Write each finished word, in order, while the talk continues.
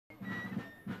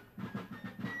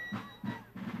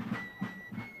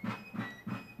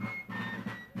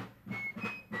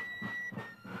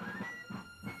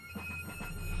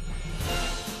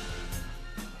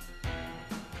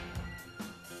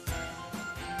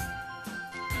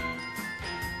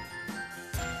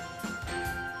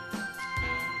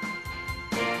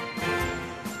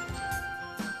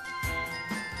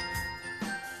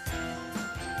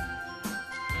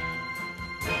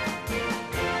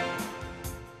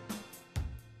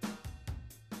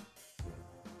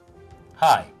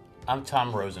Hi, I'm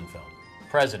Tom Rosenfeld,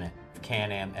 President of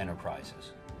Can-Am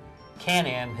Enterprises.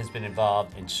 Can-Am has been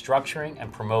involved in structuring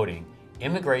and promoting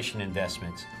immigration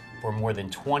investments for more than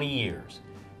 20 years,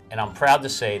 and I'm proud to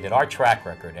say that our track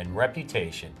record and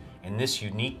reputation in this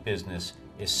unique business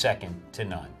is second to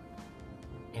none.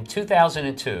 In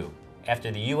 2002, after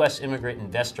the U.S. Immigrant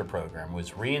Investor Program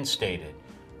was reinstated,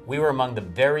 we were among the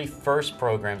very first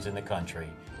programs in the country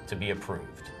to be approved.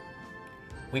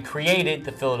 We created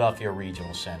the Philadelphia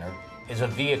Regional Center as a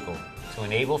vehicle to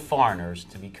enable foreigners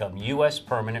to become U.S.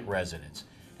 permanent residents,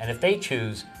 and if they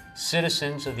choose,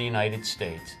 citizens of the United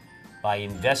States, by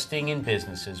investing in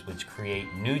businesses which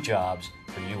create new jobs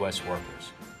for U.S.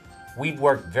 workers. We've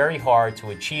worked very hard to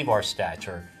achieve our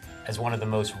stature as one of the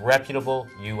most reputable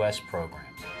U.S.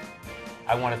 programs.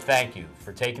 I want to thank you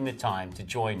for taking the time to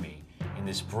join me in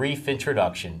this brief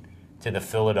introduction to the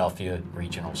Philadelphia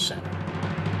Regional Center.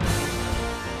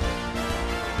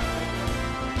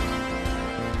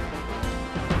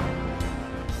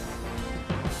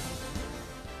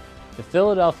 The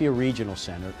Philadelphia Regional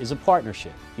Center is a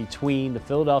partnership between the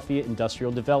Philadelphia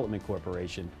Industrial Development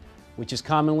Corporation, which is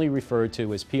commonly referred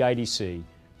to as PIDC,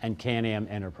 and Can-Am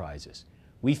Enterprises.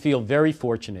 We feel very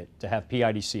fortunate to have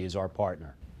PIDC as our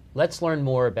partner. Let's learn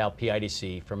more about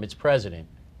PIDC from its president,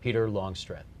 Peter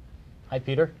Longstreth. Hi,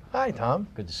 Peter. Hi, Tom.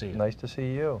 Good to see you. Nice to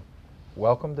see you.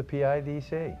 Welcome to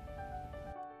PIDC.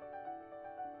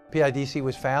 PIDC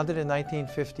was founded in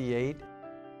 1958.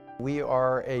 We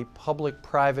are a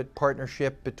public-private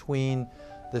partnership between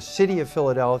the City of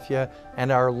Philadelphia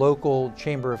and our local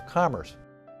Chamber of Commerce.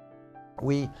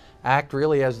 We act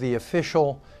really as the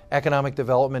official economic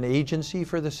development agency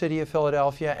for the City of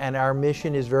Philadelphia, and our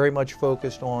mission is very much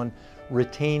focused on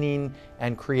retaining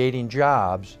and creating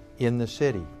jobs in the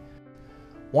city.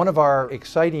 One of our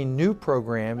exciting new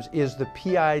programs is the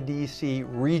PIDC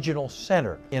Regional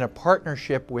Center in a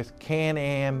partnership with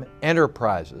Can-Am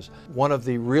Enterprises. One of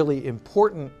the really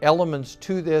important elements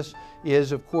to this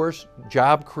is, of course,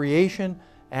 job creation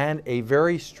and a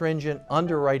very stringent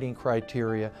underwriting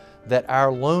criteria that our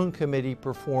loan committee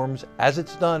performs as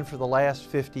it's done for the last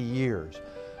 50 years.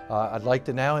 I'd like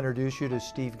to now introduce you to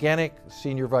Steve Genick,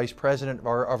 Senior Vice President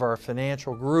of our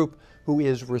financial group, who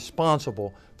is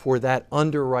responsible for that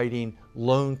underwriting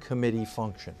loan committee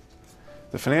function.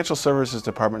 The Financial Services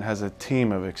Department has a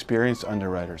team of experienced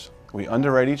underwriters. We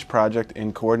underwrite each project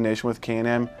in coordination with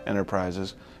Can-Am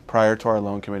Enterprises prior to our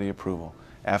loan committee approval.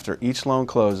 After each loan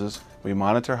closes, we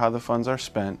monitor how the funds are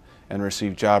spent and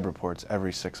receive job reports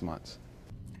every 6 months.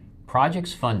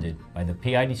 Projects funded by the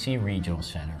PIDC Regional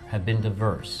Center have been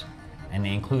diverse, and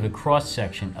they include a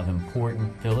cross-section of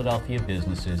important Philadelphia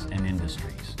businesses and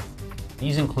industries.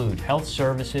 These include health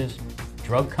services,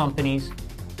 drug companies,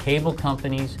 cable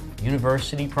companies,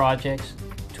 university projects,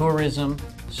 tourism,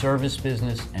 service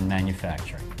business, and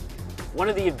manufacturing. One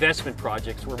of the investment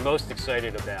projects we're most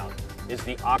excited about is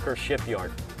the Ocker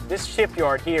Shipyard. This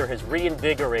shipyard here has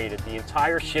reinvigorated the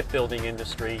entire shipbuilding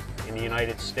industry in the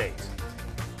United States.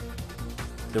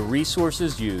 The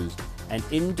resources used and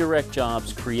indirect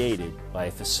jobs created by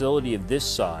a facility of this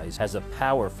size has a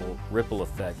powerful ripple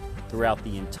effect throughout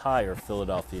the entire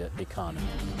Philadelphia economy.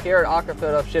 Here at Ocker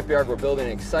Philadelphia Shipyard, we're building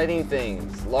exciting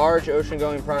things. Large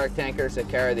ocean-going product tankers that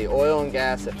carry the oil and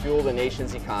gas that fuel the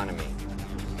nation's economy.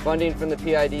 Funding from the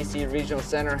PIDC Regional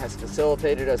Center has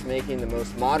facilitated us making the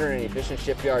most modern and efficient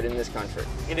shipyard in this country.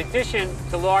 In addition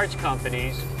to large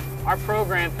companies, our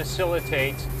program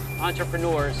facilitates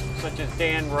entrepreneurs such as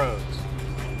Dan Rhodes,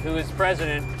 who is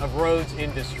president of Rhodes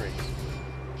Industries.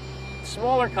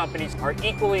 Smaller companies are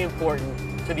equally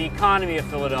important to the economy of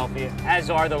Philadelphia, as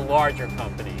are the larger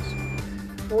companies.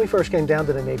 When we first came down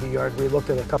to the Navy Yard, we looked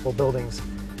at a couple buildings,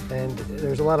 and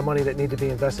there's a lot of money that needed to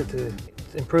be invested to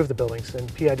improve the buildings, and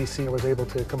PIDC was able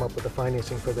to come up with the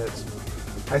financing for this.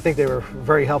 I think they were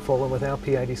very helpful, and without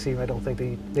PIDC, I don't think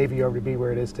the Navy Yard would be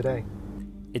where it is today.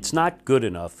 It's not good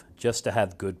enough just to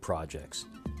have good projects.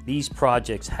 These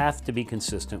projects have to be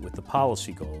consistent with the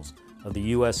policy goals of the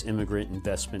U.S. Immigrant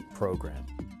Investment Program.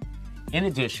 In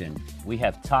addition, we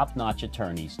have top-notch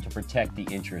attorneys to protect the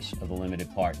interests of the limited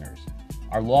partners.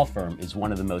 Our law firm is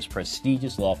one of the most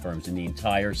prestigious law firms in the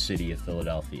entire city of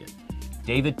Philadelphia.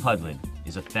 David Pudlin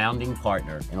is a founding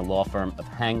partner in a law firm of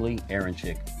Hangley,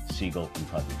 Aronchik, Siegel,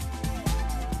 and Pudlin.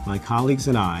 My colleagues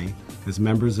and I, as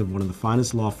members of one of the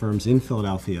finest law firms in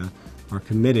Philadelphia, are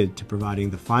committed to providing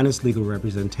the finest legal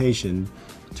representation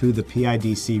to the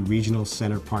PIDC Regional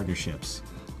Center partnerships.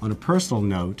 On a personal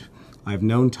note, I've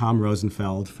known Tom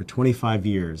Rosenfeld for 25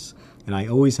 years, and I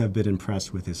always have been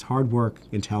impressed with his hard work,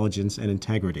 intelligence, and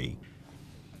integrity.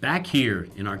 Back here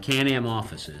in our Can-Am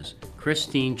offices,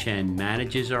 Christine Chen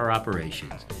manages our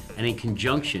operations and, in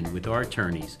conjunction with our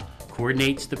attorneys,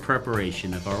 coordinates the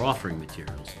preparation of our offering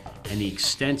materials and the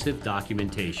extensive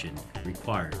documentation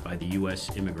required by the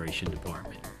U.S. Immigration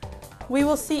Department. We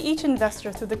will see each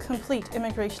investor through the complete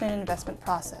immigration and investment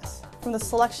process, from the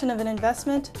selection of an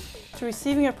investment to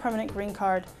receiving a permanent green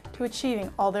card to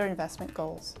achieving all their investment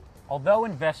goals. Although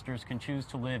investors can choose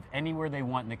to live anywhere they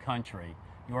want in the country,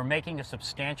 you are making a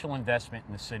substantial investment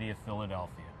in the city of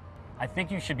Philadelphia. I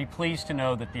think you should be pleased to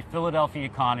know that the Philadelphia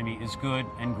economy is good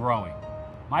and growing.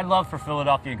 My love for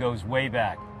Philadelphia goes way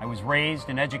back. I was raised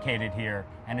and educated here,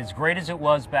 and as great as it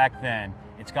was back then,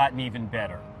 it's gotten even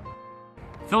better.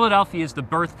 Philadelphia is the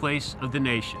birthplace of the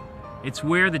nation. It's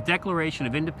where the Declaration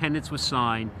of Independence was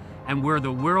signed and where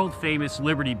the world-famous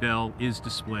Liberty Bell is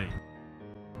displayed.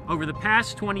 Over the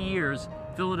past 20 years,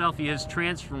 Philadelphia has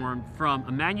transformed from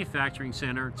a manufacturing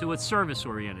center to a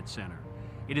service-oriented center.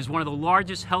 It is one of the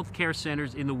largest healthcare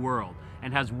centers in the world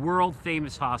and has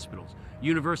world-famous hospitals: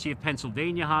 University of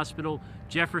Pennsylvania Hospital,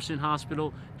 Jefferson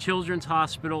Hospital, Children's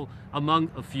Hospital, among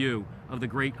a few of the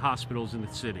great hospitals in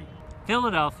the city.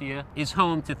 Philadelphia is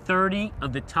home to 30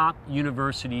 of the top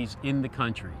universities in the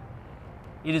country.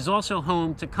 It is also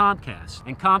home to Comcast,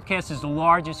 and Comcast is the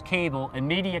largest cable and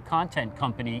media content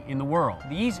company in the world.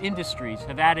 These industries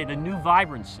have added a new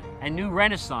vibrancy and new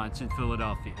renaissance in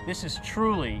Philadelphia. This is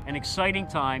truly an exciting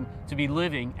time to be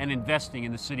living and investing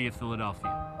in the city of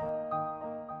Philadelphia.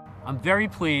 I'm very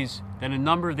pleased that a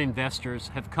number of investors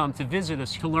have come to visit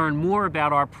us to learn more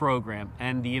about our program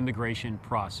and the immigration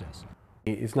process.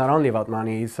 It's not only about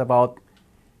money, it's about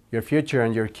your future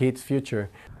and your kids'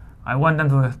 future. I want them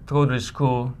to go to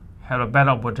school, have a better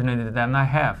opportunity than I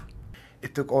have.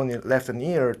 It took only less than a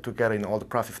year to get all the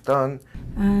process done.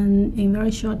 And in very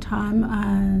short time,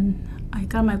 I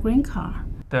got my green card.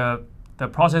 The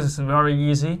process is very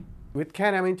easy. With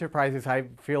Can-Am Enterprises, I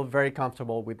feel very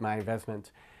comfortable with my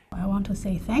investment. I want to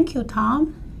say thank you,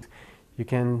 Tom. You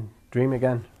can dream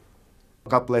again.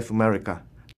 God bless America.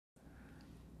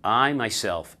 I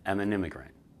myself am an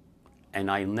immigrant,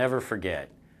 and I'll never forget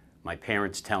my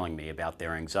parents telling me about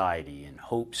their anxiety and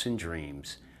hopes and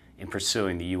dreams in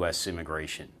pursuing the U.S.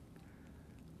 immigration.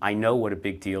 I know what a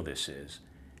big deal this is,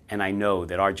 and I know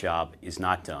that our job is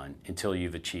not done until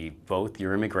you've achieved both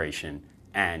your immigration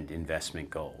and investment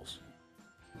goals.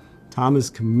 Tom is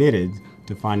committed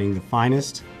to finding the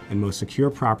finest and most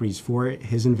secure properties for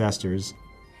his investors.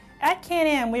 At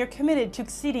Can-Am, we are committed to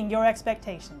exceeding your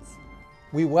expectations.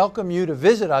 We welcome you to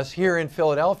visit us here in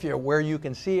Philadelphia, where you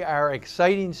can see our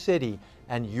exciting city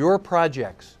and your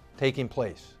projects taking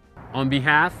place. On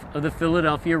behalf of the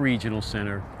Philadelphia Regional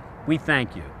Center, we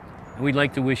thank you, and we'd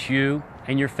like to wish you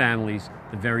and your families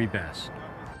the very best.